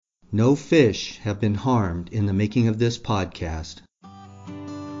No fish have been harmed in the making of this podcast.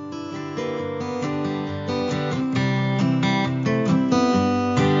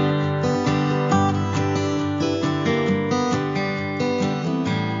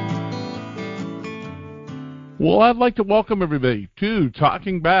 Well, I'd like to welcome everybody to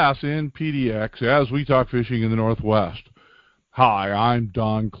Talking Bass in PDX as we talk fishing in the Northwest. Hi, I'm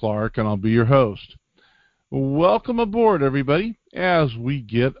Don Clark, and I'll be your host. Welcome aboard, everybody, as we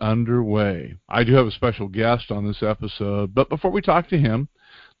get underway. I do have a special guest on this episode, but before we talk to him,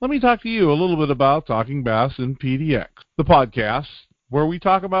 let me talk to you a little bit about Talking Bass in PDX, the podcast where we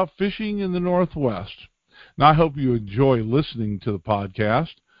talk about fishing in the Northwest. Now, I hope you enjoy listening to the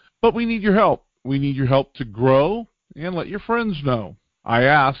podcast, but we need your help. We need your help to grow and let your friends know. I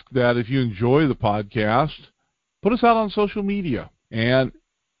ask that if you enjoy the podcast, put us out on social media. And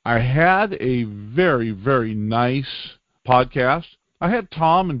I had a very, very nice podcast. I had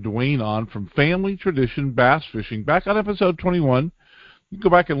Tom and Dwayne on from Family Tradition Bass Fishing back on episode 21. You can go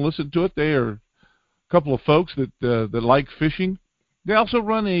back and listen to it. They are a couple of folks that like fishing. They also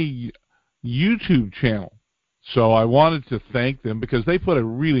run a YouTube channel. So I wanted to thank them because they put a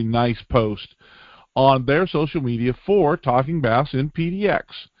really nice post on their social media for Talking Bass in PDX.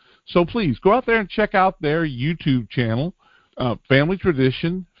 So please go out there and check out their YouTube channel, Family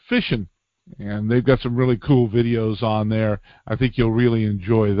Tradition Fishing. And they've got some really cool videos on there. I think you'll really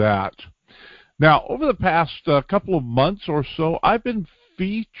enjoy that. Now, over the past couple of months or so, I've been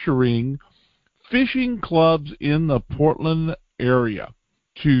featuring fishing clubs in the Portland area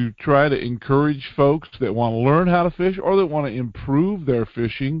to try to encourage folks that want to learn how to fish or that want to improve their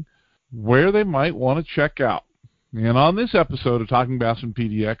fishing where they might want to check out. And on this episode of Talking Bass in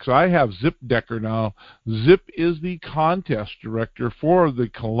PDX, I have Zip Decker. Now, Zip is the contest director for the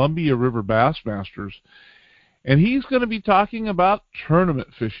Columbia River Bassmasters, and he's going to be talking about tournament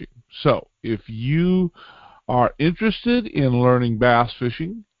fishing. So, if you are interested in learning bass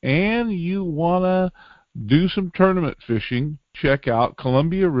fishing and you want to do some tournament fishing, check out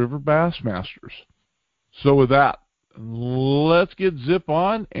Columbia River Bassmasters. So with that, let's get Zip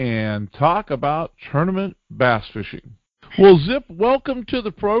on and talk about tournament bass fishing. Well, Zip, welcome to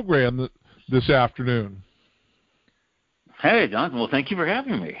the program this afternoon. Hey, Don. Well, thank you for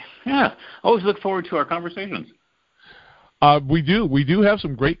having me. Yeah, always look forward to our conversations. We do have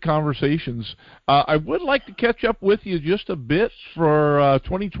some great conversations. I would like to catch up with you just a bit for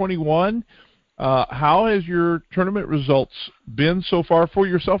 2021. How has your tournament results been so far for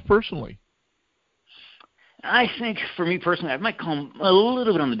yourself personally? I think for me personally, I might call them a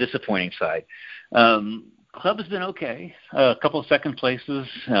little bit on the disappointing side. Club has been okay. A couple of second places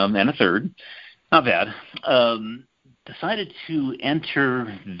and a third. Not bad. Decided to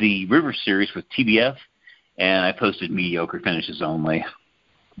enter the River Series with TBF, and I posted mediocre finishes only.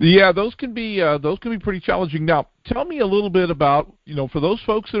 Yeah, those can be pretty challenging. Now, tell me a little bit about, for those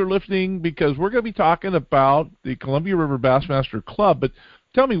folks that are listening, because we're going to be talking about the Columbia River Bassmaster Club, but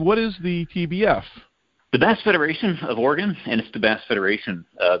tell me, what is the TBF? The Bass Federation of Oregon, and it's the Bass Federation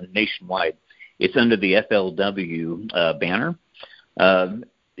nationwide. It's under the FLW banner.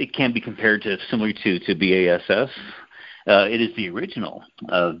 It can be compared to similar to BASF. It is the original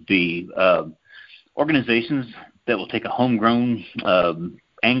of the organizations that will take a homegrown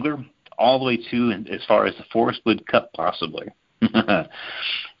angler all the way to and as far as the Forest Wood Cup, possibly.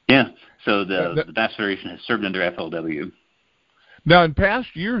 Yeah, so the Bass Federation has served under FLW. Now, in past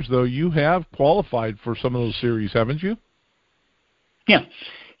years, though, you have qualified for some of those series, haven't you?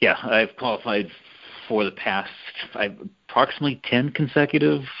 Yeah, I've qualified for the past approximately 10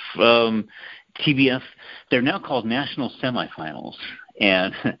 consecutive TBF. They're now called National Semifinals,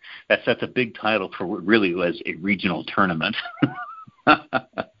 and that's a big title for what really was a regional tournament.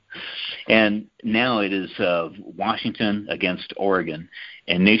 And now it is Washington against Oregon,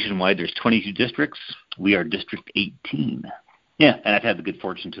 and nationwide there's 22 districts. We are District 18. Yeah, and I've had the good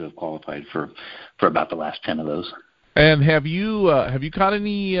fortune to have qualified for about the last 10 of those. And have you caught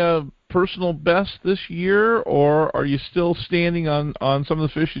any personal bests this year, or are you still standing on some of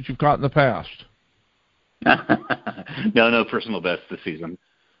the fish that you've caught in the past? No personal bests this season.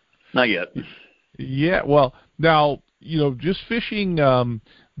 Not yet. Yeah, well, now, just fishing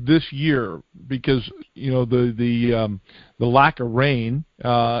this year, because, the lack of rain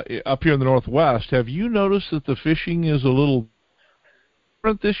up here in the Northwest, have you noticed that the fishing is a little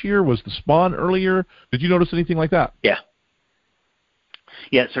different this year? Was the spawn earlier? Did you notice anything like that? Yeah,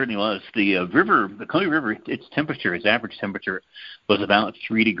 it certainly was. The Columbia River, its average temperature was about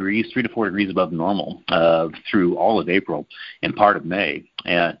 3 to 4 degrees above normal through all of April and part of May.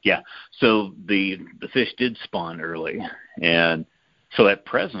 And so the fish did spawn early, and So at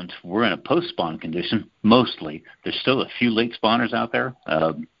present, we're in a post-spawn condition, mostly. There's still a few late spawners out there.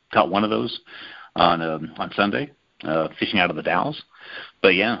 Caught one of those on Sunday, fishing out of the Dalles.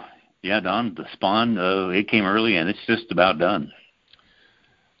 But yeah, Don, the spawn, it came early, and it's just about done.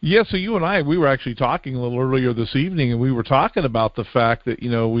 Yeah, so you and I, we were actually talking a little earlier this evening, and we were talking about the fact that,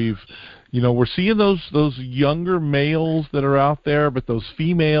 we're seeing those younger males that are out there, but those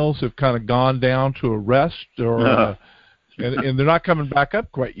females have kind of gone down to a rest, or and they're not coming back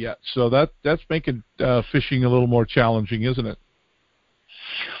up quite yet. So that's making fishing a little more challenging, isn't it?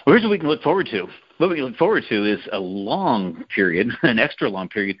 Well, here's what we can look forward to. What we can look forward to is a long period, an extra long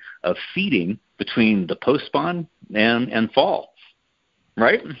period of feeding between the post-spawn and fall.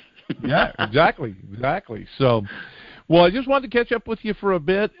 Right? Yeah, exactly. So, well, I just wanted to catch up with you for a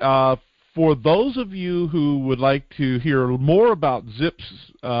bit. For those of you who would like to hear more about Zip's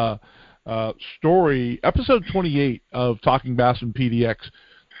story, episode 28 of Talking Bass and PDX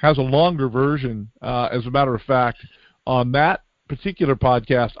has a longer version. As a matter of fact, on that particular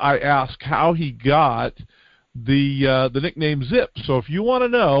podcast, I asked how he got the nickname Zip. So if you want to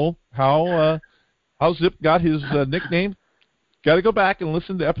know how Zip got his nickname, got to go back and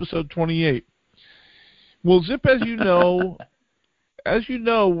listen to episode 28. Well, Zip, as you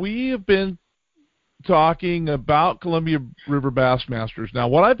know, we have been talking about Columbia River Bassmasters. Now,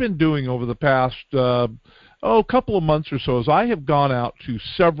 what I've been doing over the past couple of months or so is I have gone out to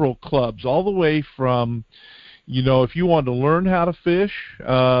several clubs, all the way from, if you want to learn how to fish,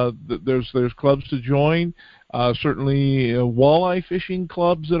 there's clubs to join, certainly walleye fishing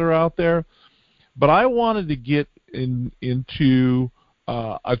clubs that are out there. But I wanted to get into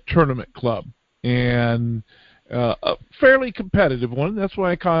a tournament club, and a fairly competitive one. That's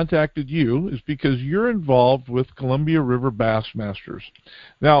why I contacted you, is because you're involved with Columbia River Bassmasters.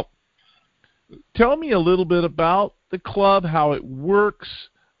 Now, tell me a little bit about the club, how it works,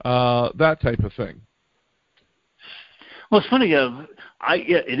 that type of thing. Well, it's funny.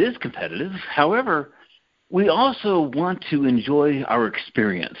 It is competitive. However, we also want to enjoy our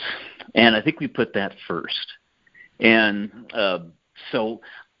experience, and I think we put that first. And so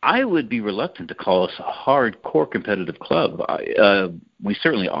I would be reluctant to call us a hardcore competitive club. We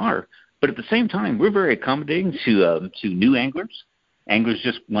certainly are. But at the same time, we're very accommodating to new anglers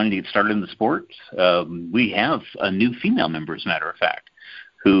just wanting to get started in the sport. We have a new female member, as a matter of fact,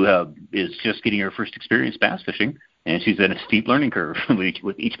 who is just getting her first experience bass fishing, and she's at a steep learning curve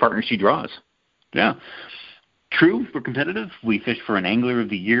with each partner she draws. Yeah. True, we're competitive. We fish for an Angler of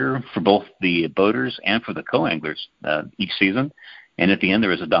the Year for both the boaters and for the co-anglers each season. And at the end,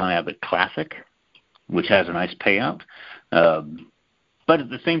 there is a Don Abbott Classic, which has a nice payout. But at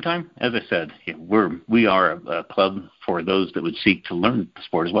the same time, as I said, we are a club for those that would seek to learn the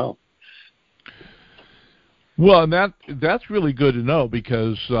sport as well. Well, and that's really good to know,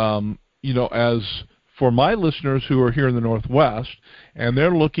 because, as for my listeners who are here in the Northwest, and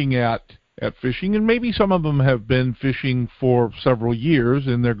they're looking at fishing, and maybe some of them have been fishing for several years,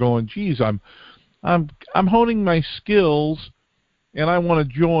 and they're going, geez, I'm honing my skills, and I want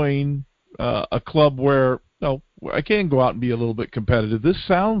to join a club where I can go out and be a little bit competitive. This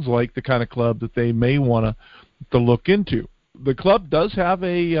sounds like the kind of club that they may want to look into. The club does have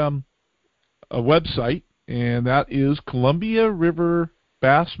a website, and that is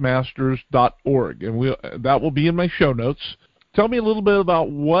ColumbiaRiverBassmasters.org, and that will be in my show notes. Tell me a little bit about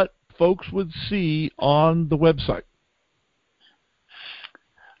what folks would see on the website.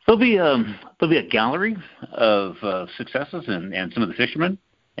 There'll be a gallery of successes and some of the fishermen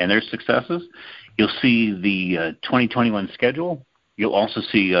and their successes. You'll see the 2021 schedule. You'll also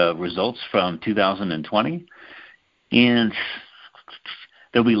see results from 2020, and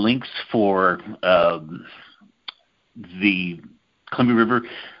there'll be links for the Columbia River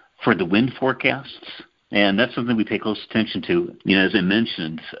for the wind forecasts. And that's something we pay close attention to. As I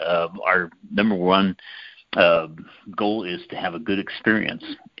mentioned, our number one goal is to have a good experience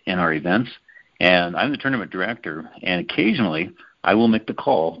in our events. And I'm the tournament director, and occasionally I will make the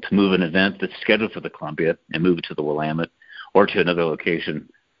call to move an event that's scheduled for the Columbia and move it to the Willamette or to another location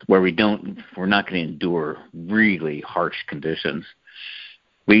where we're not going to endure really harsh conditions.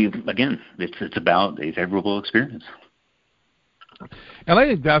 It's about a favorable experience. And I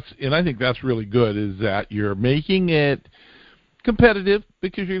think that's really good, is that you're making it competitive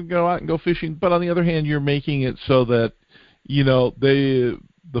because you can go out and go fishing, but on the other hand, you're making it so that the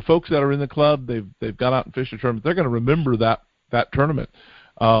folks that are in the club, they've gone out and fished a tournament, they're going to remember that tournament.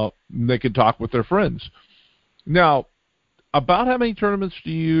 They can talk with their friends. Now, about how many tournaments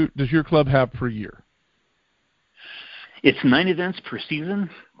does your club have per year? It's 9 events per season,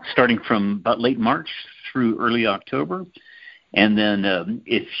 starting from about late March through early October. And then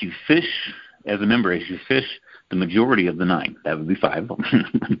if you fish as a member, as you fish the majority of the 9, that would be 5.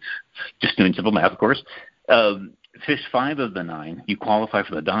 Just doing simple math, of course. Fish 5 of the 9, you qualify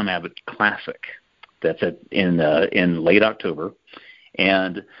for the Don Abbott Classic. That's in late October,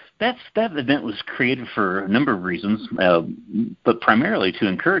 and that event was created for a number of reasons, but primarily to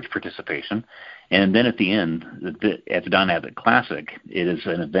encourage participation. And then at the end, at the Don Abbott Classic, it is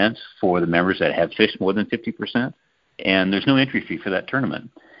an event for the members that have fished more than 50%, and there's no entry fee for that tournament.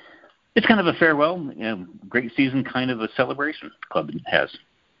 It's kind of a farewell, great season kind of a celebration the club has.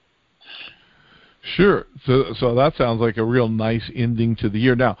 Sure. So that sounds like a real nice ending to the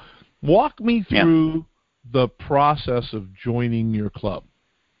year. Now, walk me through the process of joining your club.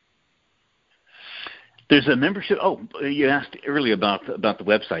 There's a membership. Oh, you asked earlier about the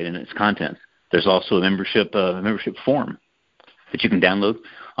website and its contents. There's also a membership form that you can download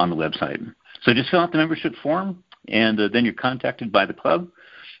on the website. So just fill out the membership form, and then you're contacted by the club.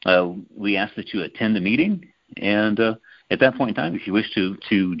 We ask that you attend the meeting, and at that point in time, if you wish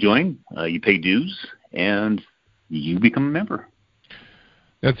to join, you pay dues, and you become a member.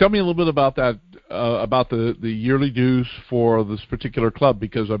 Now, tell me a little bit about that, about the yearly dues for this particular club,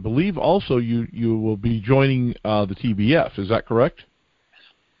 because I believe also you will be joining the TBF. Is that correct?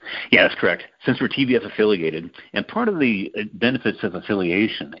 Yeah, that's correct. Since we're TBF affiliated, and part of the benefits of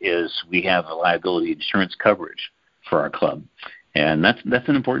affiliation is we have a liability insurance coverage for our club, and that's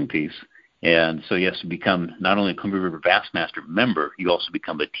an important piece. And so, yes, you become not only a Columbia River Bassmaster member, you also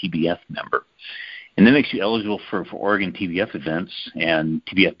become a TBF member. And that makes you eligible for Oregon TBF events and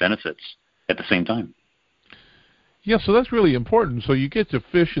TBF benefits at the same time. Yeah, so that's really important. So you get to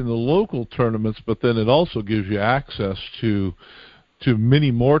fish in the local tournaments, but then it also gives you access to many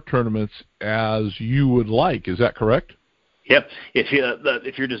more tournaments as you would like. Is that correct? Yep.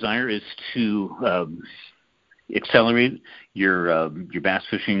 If your desire is to accelerate your bass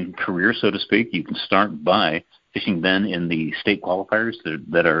fishing career, so to speak, you can start by fishing then in the state qualifiers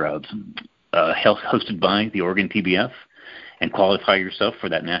that are hosted by the Oregon TBF and qualify yourself for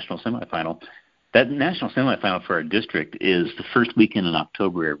that national semifinal. That national semifinal for our district is the first weekend in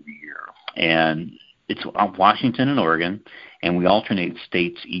October every year, and it's Washington and Oregon, and we alternate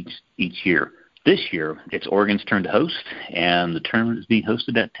states each year. This year, it's Oregon's turn to host, and the tournament is being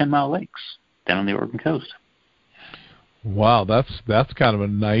hosted at 10 Mile Lakes down on the Oregon coast. Wow, that's kind of a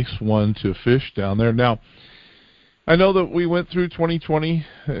nice one to fish down there. Now, I know that we went through 2020.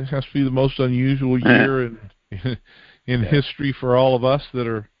 It has to be the most unusual year in history for all of us that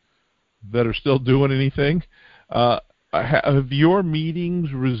are still doing anything. Have your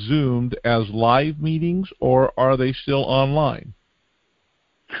meetings resumed as live meetings, or are they still online?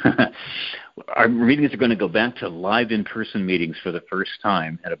 Our meetings are going to go back to live in-person meetings for the first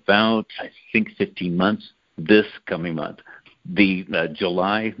time at about, I think, 15 months this coming month. The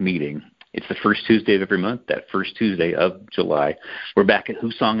July meeting, it's the first Tuesday of every month, that first Tuesday of July. We're back at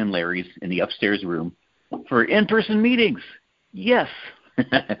Husong and Larry's in the upstairs room for in-person meetings. Yes.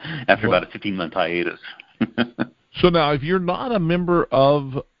 After about a 15-month hiatus. So now, if you're not a member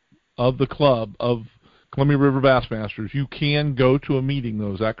of the club of Columbia River Bassmasters, you can go to a meeting,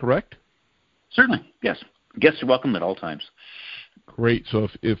 though. Is that correct? Certainly, yes. Guests are welcome at all times. Great. So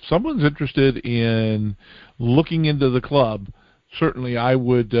if someone's interested in looking into the club, certainly I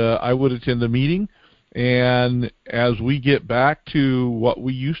would attend the meeting. And as we get back to what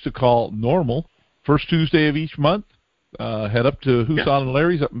we used to call normal, first Tuesday of each month, head up to Husong and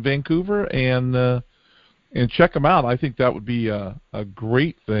Larry's up in Vancouver and check them out. I think that would be a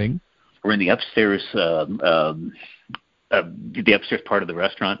great thing. We're in the upstairs part of the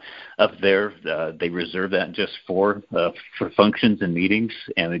restaurant. Up there, they reserve that just for functions and meetings,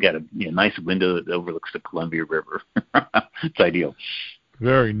 and we got a nice window that overlooks the Columbia River. It's ideal.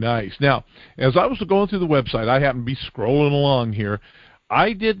 Very nice. Now, as I was going through the website, I happened to be scrolling along here.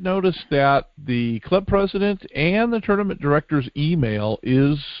 I did notice that the club president and the tournament director's email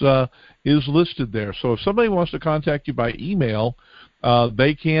is listed there. So if somebody wants to contact you by email,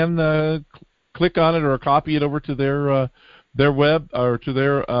 they can click on it or copy it over to their web or to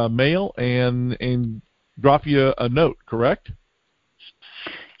their mail and drop you a note. Correct?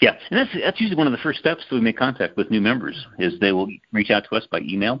 Yeah, and that's usually one of the first steps that we make contact with new members. Is they will reach out to us by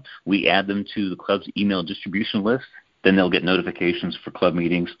email. We add them to the club's email distribution list. Then they'll get notifications for club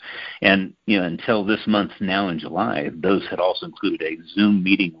meetings. And, until this month now in July, those had also included a Zoom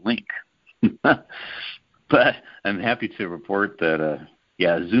meeting link. But I'm happy to report that,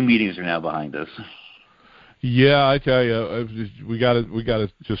 Zoom meetings are now behind us. Yeah, I tell you, we got to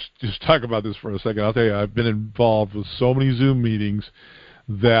just talk about this for a second. I'll tell you, I've been involved with so many Zoom meetings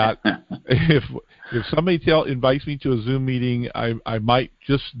that if somebody invites me to a Zoom meeting, I might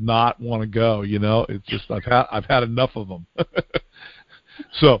just not want to go. It's just I've had enough of them.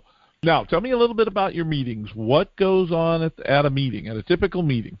 So now tell me a little bit about your meetings. What goes on at a meeting, at a typical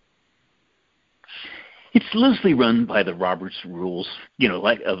meeting? It's loosely run by the Roberts rules,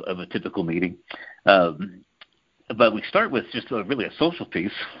 like of a typical meeting. But we start with just really a social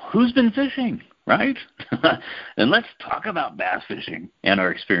piece. Who's been fishing, right? And let's talk about bass fishing and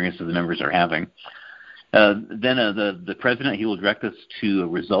our experience that the members are having. Then the president, he will direct us to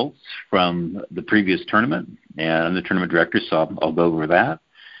results from the previous tournament, and the tournament director, so I'll go over that.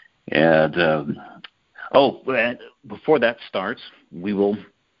 And before that starts, we will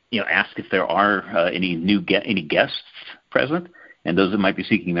ask if there are any any guests present, and those that might be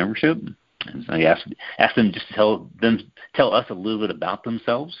seeking membership. And so I ask them just to tell us a little bit about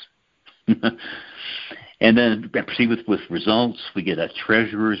themselves. And then proceed with results. We get a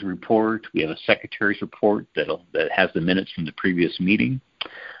treasurer's report. We have a secretary's report that has the minutes from the previous meeting.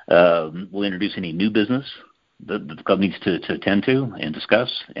 We'll introduce any new business that the club needs to attend to and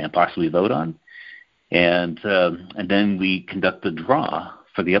discuss and possibly vote on. And then we conduct the draw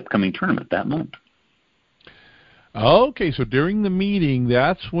for the upcoming tournament that month. Okay, so during the meeting,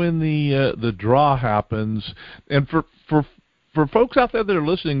 that's when the draw happens. And for folks out there that are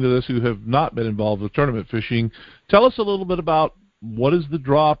listening to this who have not been involved with tournament fishing, tell us a little bit about what is the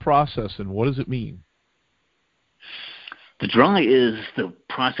draw process and what does it mean? The draw is the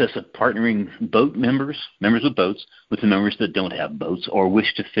process of partnering members with boats, with the members that don't have boats or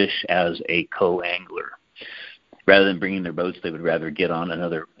wish to fish as a co-angler. Rather than bringing their boats, they would rather get on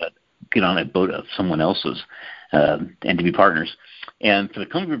a boat of someone else's. And to be partners. And for the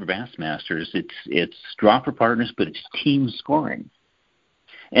Columbia River Bassmasters, it's draw for partners, but it's team scoring.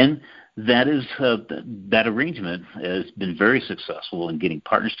 And that arrangement has been very successful in getting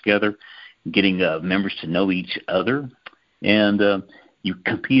partners together, getting members to know each other, and you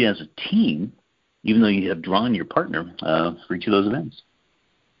compete as a team, even though you have drawn your partner for each of those events.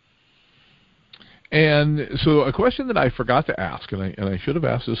 And so a question that I forgot to ask, and I should have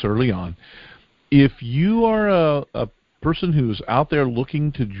asked this early on, if you are a person who's out there looking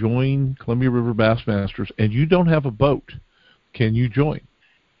to join Columbia River Bassmasters and you don't have a boat, can you join?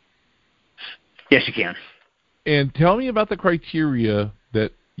 Yes, you can. And tell me about the criteria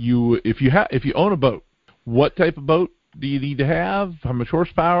that if you own a boat, what type of boat do you need to have? How much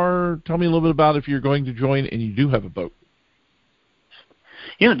horsepower? Tell me a little bit about if you're going to join and you do have a boat.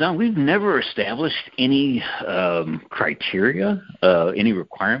 Don, we've never established any criteria, any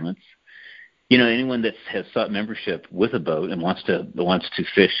requirements. Anyone that has sought membership with a boat and wants to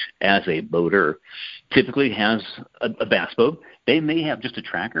fish as a boater typically has a bass boat. They may have just a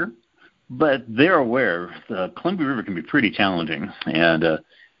tracker, but they're aware the Columbia River can be pretty challenging. And,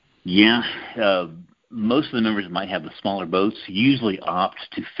 most of the members might have the smaller boats, usually opt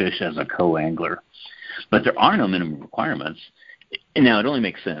to fish as a co-angler. But there are no minimum requirements. And now, it only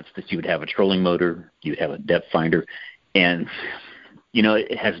makes sense that you would have a trolling motor, you would have a depth finder, and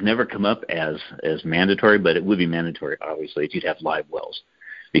it has never come up as mandatory, but it would be mandatory, obviously, if you'd have live wells,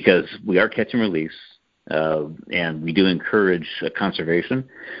 because we are catch and release, and we do encourage conservation,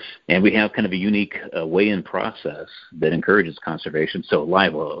 and we have kind of a unique weigh-in process that encourages conservation. So a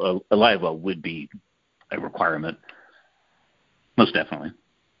live well would be a requirement, most definitely.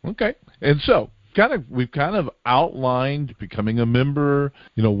 Okay, and so we've kind of outlined becoming a member.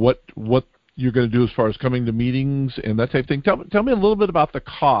 What you're going to do as far as coming to meetings and that type of thing. Tell me a little bit about the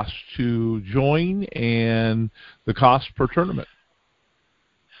cost to join and the cost per tournament.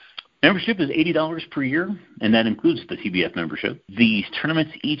 Membership is $80 per year, and that includes the TBF membership. These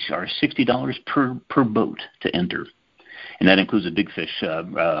tournaments each are $60 per boat to enter, and that includes a big fish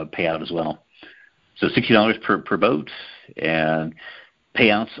payout as well. So $60 per boat, and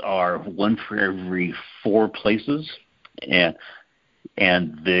payouts are one for every 4 places, and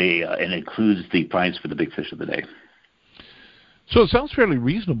includes the prize for the big fish of the day. So it sounds fairly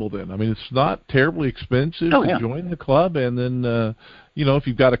reasonable then. I mean, it's not terribly expensive to join the club, and then if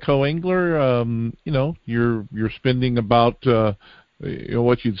you've got a co-angler, you're spending about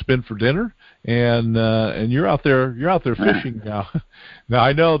what you'd spend for dinner, and you're out there fishing now. Now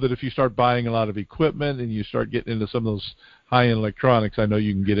I know that if you start buying a lot of equipment and you start getting into some of those high-end electronics, I know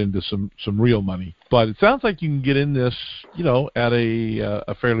you can get into some real money. But it sounds like you can get in this, at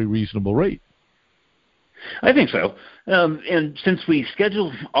a fairly reasonable rate. I think so. And since we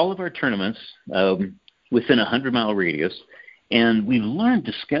schedule all of our tournaments within a 100-mile radius, and we've learned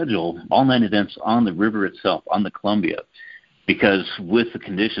to schedule all 9 events on the river itself, on the Columbia, because with the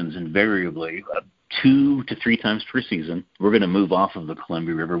conditions, invariably, 2 to 3 times per season. We're going to move off of the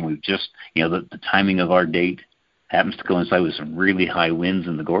Columbia River. We've just, the timing of our date happens to coincide with some really high winds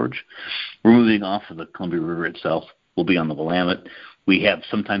in the gorge. We're moving off of the Columbia River itself. We'll be on the Willamette. We have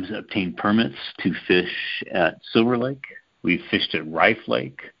sometimes obtained permits to fish at Silver Lake. We've fished at Rife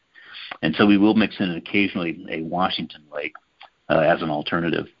Lake. And so we will mix in occasionally a Washington Lake as an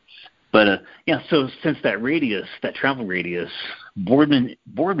alternative. But, so since that travel radius,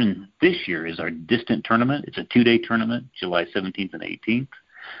 Boardman this year is our distant tournament. It's a 2-day tournament, July 17th and 18th.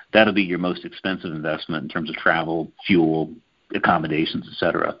 That'll be your most expensive investment in terms of travel, fuel, accommodations,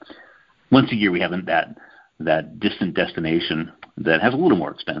 etc. Once a year we have that distant destination that has a little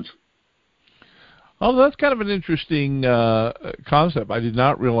more expense. Oh, that's kind of an interesting concept. I did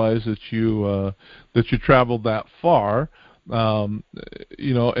not realize that you traveled that far. And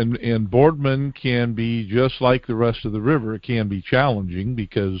Boardman can be just like the rest of the river. It can be challenging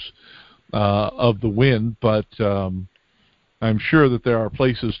because of the wind, but I'm sure that there are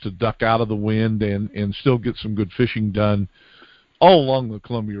places to duck out of the wind and still get some good fishing done all along the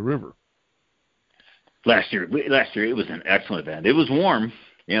Columbia River. Last year it was an excellent event. It was warm.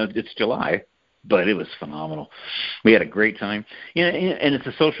 It's July, but it was phenomenal. We had a great time. And it's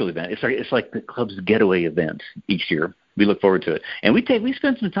a social event. It's like the club's getaway event each year. We look forward to it. And we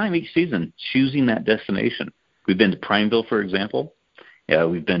spend some time each season choosing that destination. We've been to Prineville, for example.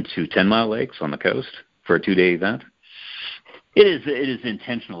 We've been to 10 Mile Lakes on the coast for a 2-day event. It is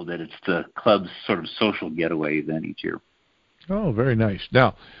intentional that it's the club's sort of social getaway event each year. Oh, very nice.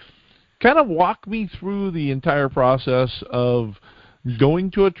 Now, kind of walk me through the entire process of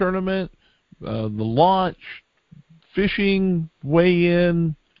going to a tournament, the launch, fishing,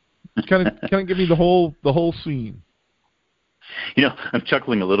 weigh-in. Kind of give me the whole scene. I'm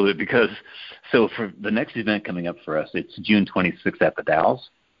chuckling a little bit because for the next event coming up for us, it's June 26th at the Dalles.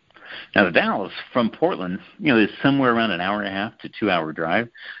 Now, the Dalles from Portland, is somewhere around an hour and a half to 2-hour drive.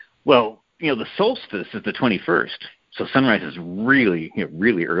 Well, the solstice is the 21st, so sunrise is really,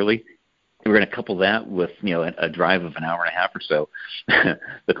 really early. We're going to couple that with, a drive of an hour and a half or so.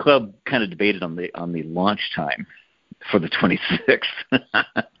 The club kind of debated on the launch time for the 26th.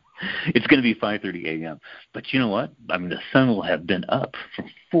 It's going to be 5:30 a.m. But you know what? The sun will have been up for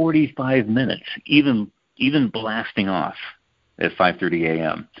 45 minutes, even blasting off at 5:30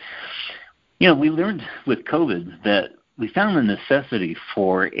 a.m. We learned with COVID that we found the necessity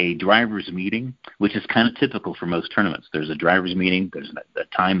for a driver's meeting, which is kind of typical for most tournaments. There's a driver's meeting. There's a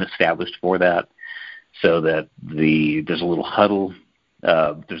time established for that, so that there's a little huddle.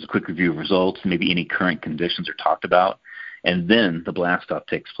 There's a quick review of results. Maybe any current conditions are talked about. And then the blast-off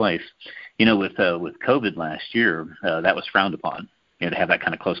takes place. With COVID last year, that was frowned upon, to have that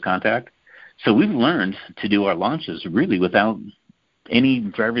kind of close contact. So we've learned to do our launches really without any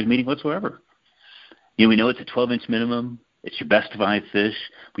driver's meeting whatsoever. We know it's a 12-inch minimum. It's your best 5 fish.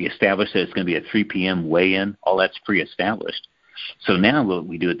 We established that it's going to be a 3 p.m. weigh-in. All that's pre-established. So now what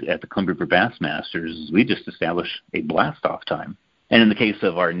we do at the Columbia River Bassmasters is we just establish a blast-off time. And in the case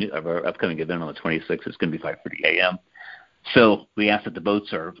of our upcoming event on the 26th, it's going to be 5:30 a.m. So we ask that the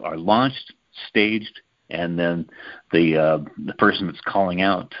boats are launched, staged, and then the person that's calling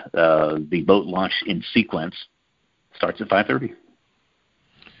out the boat launch in sequence starts at 5:30.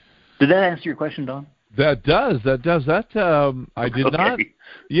 Did that answer your question, Don? That does. I did okay. not.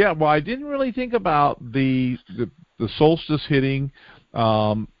 Yeah, well, I didn't really think about the solstice hitting,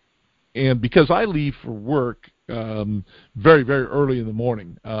 and because I leave for work very, very early in the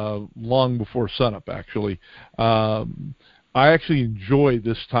morning, long before sunup, actually. I actually enjoy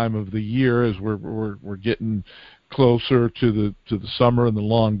this time of the year as we're getting closer to the summer and the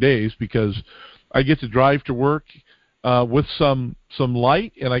long days, because I get to drive to work with some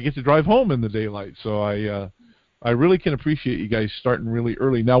light, and I get to drive home in the daylight. So I really can appreciate you guys starting really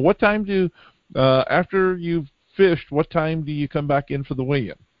early. Now, what time after you've fished, what time do you come back in for the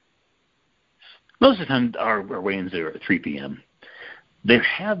weigh-in? Most of the time, our weigh-ins are at 3 p.m. There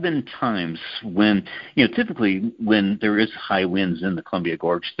have been times when, typically when there is high winds in the Columbia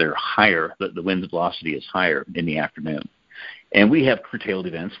Gorge, they're higher, the wind velocity is higher in the afternoon. And we have curtailed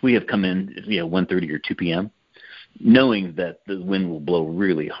events. We have come in, 1:30 or 2 p.m., knowing that the wind will blow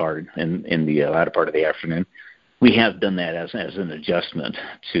really hard in the latter part of the afternoon. We have done that as an adjustment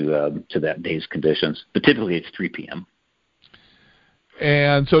to that day's conditions. But typically it's 3 p.m.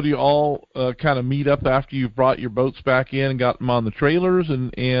 And so do you all kind of meet up after you've brought your boats back in and got them on the trailers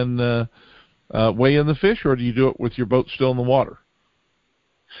and weigh in the fish, or do you do it with your boat still in the water?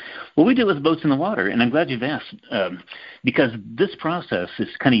 Well, we do it with boats in the water, and I'm glad you've asked, because this process is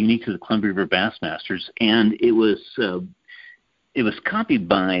kind of unique to the Columbia River Bassmasters, and it was copied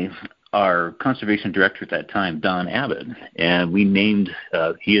by our conservation director at that time, Don Abbott, and we named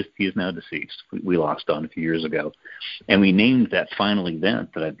he is now deceased. We lost Don a few years ago, and we named that final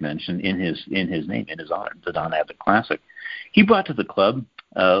event that I've mentioned in his name, in his honor, the Don Abbott Classic. He brought to the club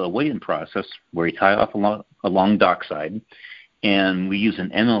a weigh-in process where he tie off along dockside, and we use an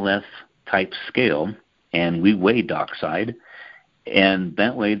MLS type scale, and we weigh dockside. And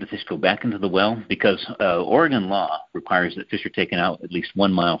that way the fish go back into the well because Oregon law requires that fish are taken out at least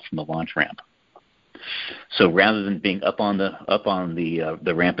 1 mile from the launch ramp. So rather than being up on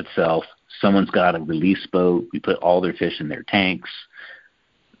the ramp itself, someone's got a release boat. We put all their fish in their tanks.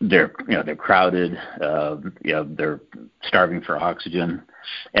 They're crowded. They're starving for oxygen,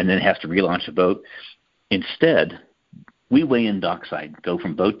 and then has to relaunch a boat. Instead, we weigh in dockside, go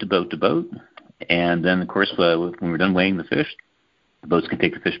from boat to boat to boat, and then of course when we're done weighing the fish, the boats can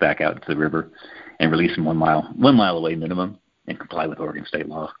take the fish back out into the river and release them 1 mile away minimum, and comply with Oregon state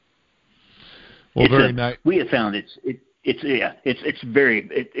law. Well, very nice. We have found it's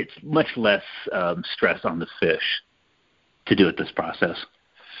much less stress on the fish to do it this process.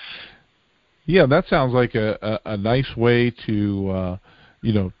 Yeah, that sounds like a nice way to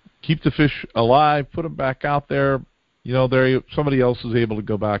keep the fish alive, put them back out there. Somebody else is able to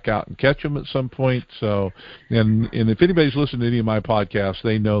go back out and catch them at some point. So, and if anybody's listened to any of my podcasts,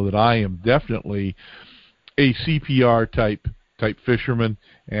 they know that I am definitely a CPR type fisherman.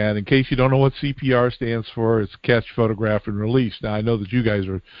 And in case you don't know what CPR stands for, it's catch, photograph, and release. Now, I know that you guys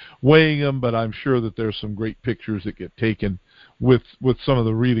are weighing them, but I'm sure that there's some great pictures that get taken with some of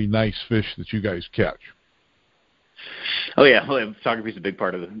the really nice fish that you guys catch. Oh yeah, photography is a big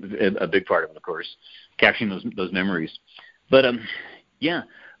part of it, of course, capturing those memories. But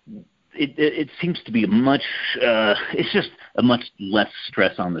it seems to be it's just a much less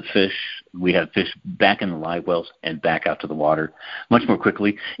stress on the fish. We have fish back in the live wells and back out to the water much more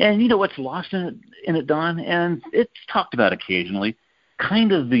quickly. And you know what's lost in it, Don, and it's talked about occasionally,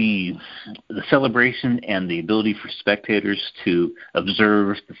 kind of the celebration and the ability for spectators to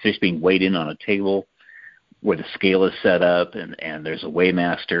observe the fish being weighed in on a table where the scale is set up and there's a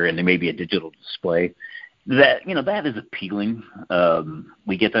weighmaster and there may be a digital display. That is appealing.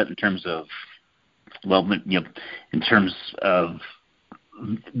 We get that in terms of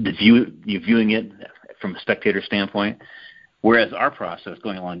viewing it from a spectator standpoint. Whereas our process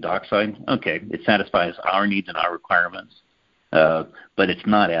going along dockside, okay, it satisfies our needs and our requirements, but it's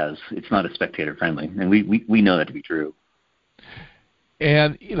not as spectator friendly, and we know that to be true.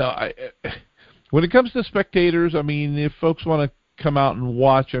 And when it comes to spectators, I mean, if folks want to come out and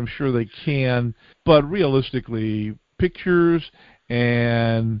watch, I'm sure they can. But realistically, pictures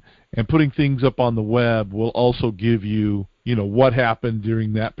and putting things up on the web will also give you, what happened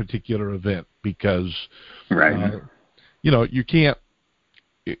during that particular event, because, right. You can't,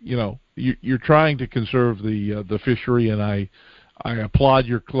 you're trying to conserve the fishery, and I applaud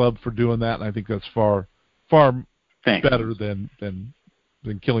your club for doing that, and I think that's far better than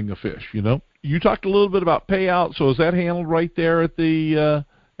killing a fish. You talked a little bit about payout, so is that handled right there at the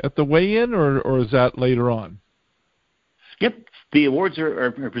weigh-in, or is that later on? Yep, the awards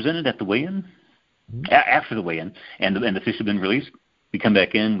are presented at the weigh-in, after the weigh-in, and the fish have been released. We come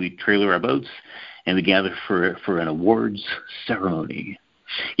back in, we trailer our boats, and we gather for an awards ceremony.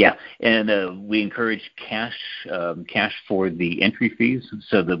 Yeah, and we encourage cash for the entry fees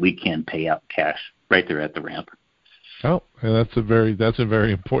so that we can pay out cash right there at the ramp. Oh, that's a very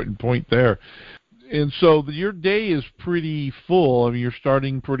important point there. And so your day is pretty full. I mean, you're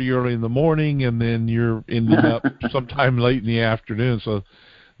starting pretty early in the morning, and then you're ending up sometime late in the afternoon. So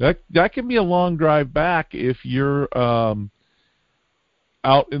that can be a long drive back if you're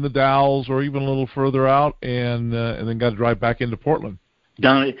out in the Dalles or even a little further out, and then got to drive back into Portland.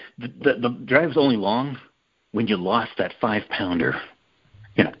 Don, the drive's only long when you lost that 5-pounder,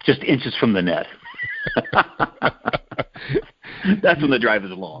 just inches from the net. That's when the drive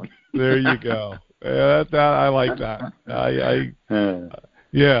is long. There you go. I like that.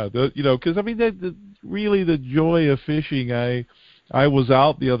 Because I mean, really the joy of fishing. I was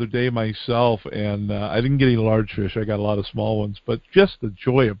out the other day myself, and I didn't get any large fish. I got a lot of small ones, but just the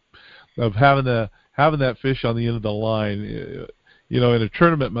joy of having that fish on the end of the line. In a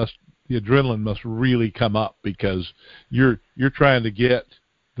tournament, the adrenaline must really come up, because you're trying to get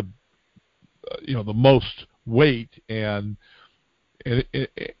the most weight, and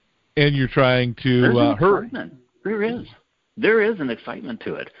you're trying to hurry. There is an excitement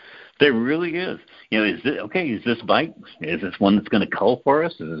to it. There really is. Is this bite? Is this one that's going to cull for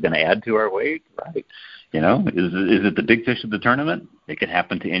us? Is this going to add to our weight? Right. Is it the big fish of the tournament? It could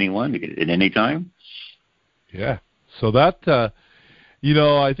happen to anyone at any time. Yeah. So that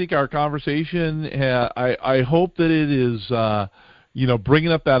I think our conversation, I hope that it is,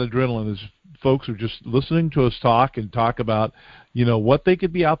 bringing up that adrenaline as folks are just listening to us talk about, what they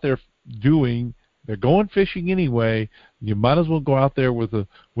could be out there doing. They're going fishing anyway. You might as well go out there with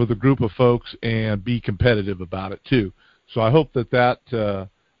a group of folks and be competitive about it too. So I hope that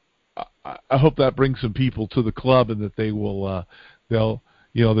I hope that brings some people to the club, and that they will they'll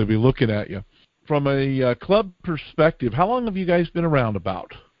be looking at you. From a club perspective, how long have you guys been around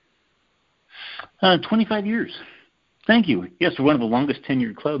about? 25 years. Thank you. Yes, we're one of the longest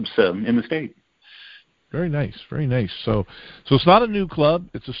tenured clubs in the state. Very nice, very nice. So it's not a new club;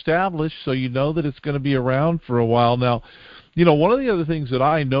 it's established, so you know that it's going to be around for a while now. One of the other things that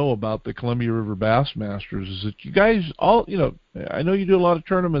I know about the Columbia River Bassmasters is that you guys all, I know you do a lot of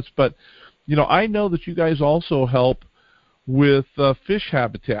tournaments, but I know that you guys also help with fish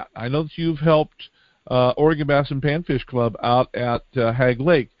habitat. I know that you've helped Oregon Bass and Panfish Club out at Hag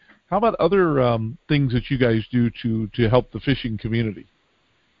Lake. How about other things that you guys do to help the fishing community?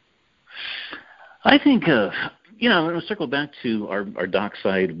 I think, I'm going to circle back to our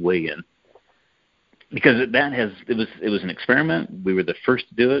dockside weigh-in, because it was an experiment. We were the first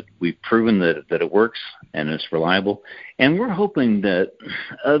to do it. We've proven that it works and it's reliable, and we're hoping that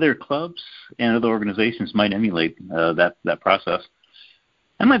other clubs and other organizations might emulate that process.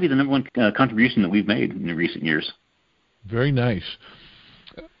 That might be the number one contribution that we've made in recent years. Very nice.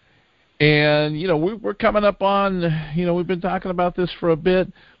 And we're coming up on, we've been talking about this for a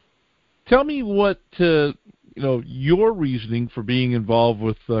bit. Tell me what your reasoning for being involved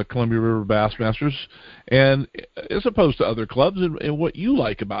with Columbia River Bassmasters, and as opposed to other clubs, and what you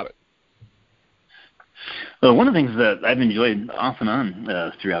like about it. Well, one of the things that I've enjoyed off and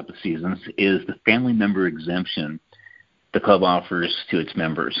on throughout the seasons is the family member exemption the club offers to its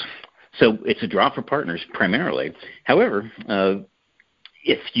members. So it's a draw for partners primarily. However,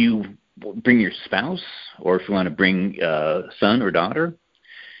 if you bring your spouse, or if you want to bring son or daughter,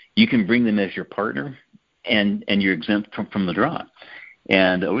 you can bring them as your partner, and you're exempt from the draw.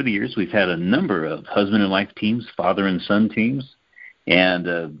 And over the years, we've had a number of husband and wife teams, father and son teams,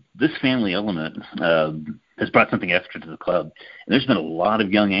 and this family element has brought something extra to the club. And there's been a lot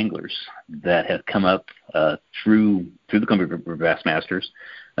of young anglers that have come up through the Columbia River Bassmasters,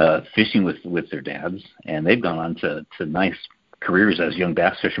 fishing with their dads, and they've gone on to nice careers as young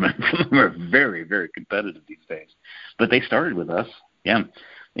bass fishermen. Some of them are very, very competitive these days. But they started with us,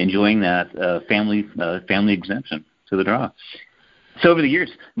 enjoying that family exemption to the draw. So over the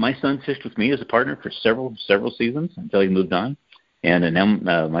years, my son fished with me as a partner for several seasons until he moved on. And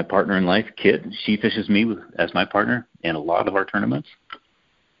now my partner in life, Kit, she fishes me as my partner in a lot of our tournaments.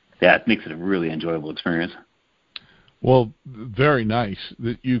 That makes it a really enjoyable experience. Well, very nice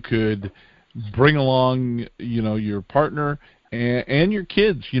that you could bring along, your partner and your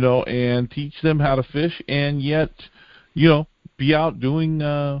kids, and teach them how to fish, and yet, be out doing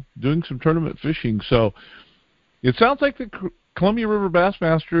some tournament fishing. So it sounds like the Columbia River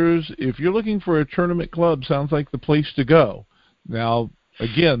Bassmasters, if you're looking for a tournament club, sounds like the place to go. Now,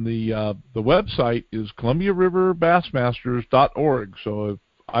 again, the website is ColumbiaRiverBassmasters.org. So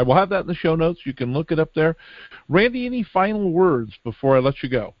I will have that in the show notes. You can look it up there. Randy, any final words before I let you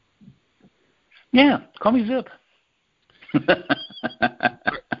go? Yeah, call me Zip.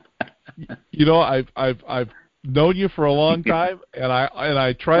 I've known you for a long time, and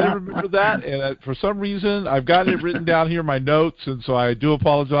I try to remember that, and for some reason I've got it written down here in my notes, and so I do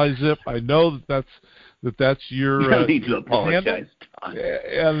apologize, Zip. I know that's your. You don't need to apologize.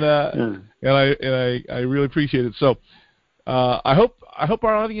 And I really appreciate it. So I hope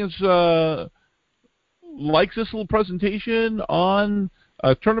our audience likes this little presentation on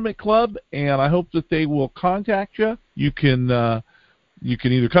a tournament club, and I hope that they will contact you. You can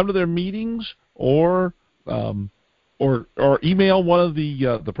either come to their meetings or email one of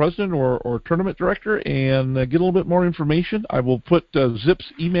the president or tournament director and get a little bit more information. I will put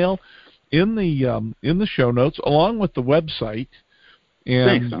Zip's email in the show notes along with the website.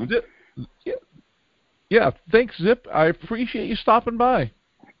 And thanks, Zip, thanks, Zip. I appreciate you stopping by.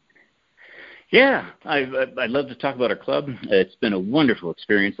 Yeah, I'd love to talk about our club. It's been a wonderful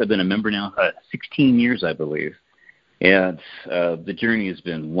experience. I've been a member now 16 years, I believe. And the journey has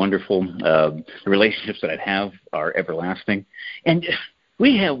been wonderful. The relationships that I have are everlasting. And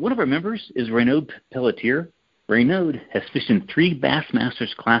we have one of our members is Renaud Pelletier. Renaud has fished in 3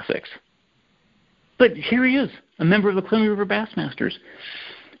 Bassmasters Classics. But here he is, a member of the Columbia River Bassmasters.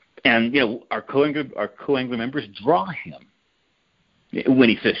 And, our co-angler members draw him when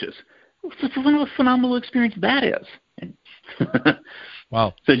he fishes. What a phenomenal experience that is.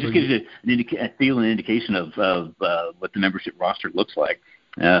 Wow. So it just gives you a feel and indication of what the membership roster looks like.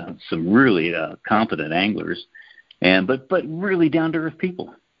 Some really competent anglers, but really down to earth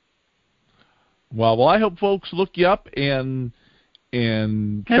people. Well, I hope folks look you up and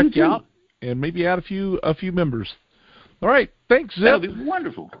check you out, and maybe add a few members. All right, thanks, Zip. That would be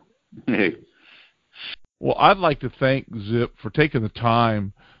wonderful. Well, I'd like to thank Zip for taking the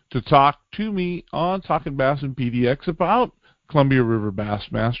time to talk to me on Talking Bass and PDX about Columbia River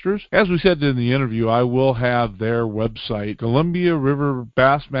Bassmasters. As we said in the interview, I will have their website,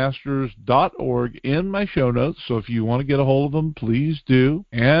 ColumbiaRiverBassmasters.org, in my show notes, so if you want to get a hold of them, please do.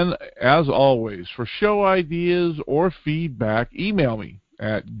 And as always, for show ideas or feedback, email me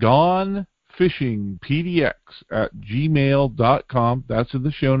at gonefishingpdx@gmail.com. That's in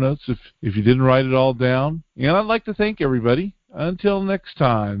the show notes if you didn't write it all down. And I'd like to thank everybody. Until next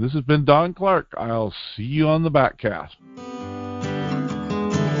time, this has been Don Clark. I'll see you on the backcast.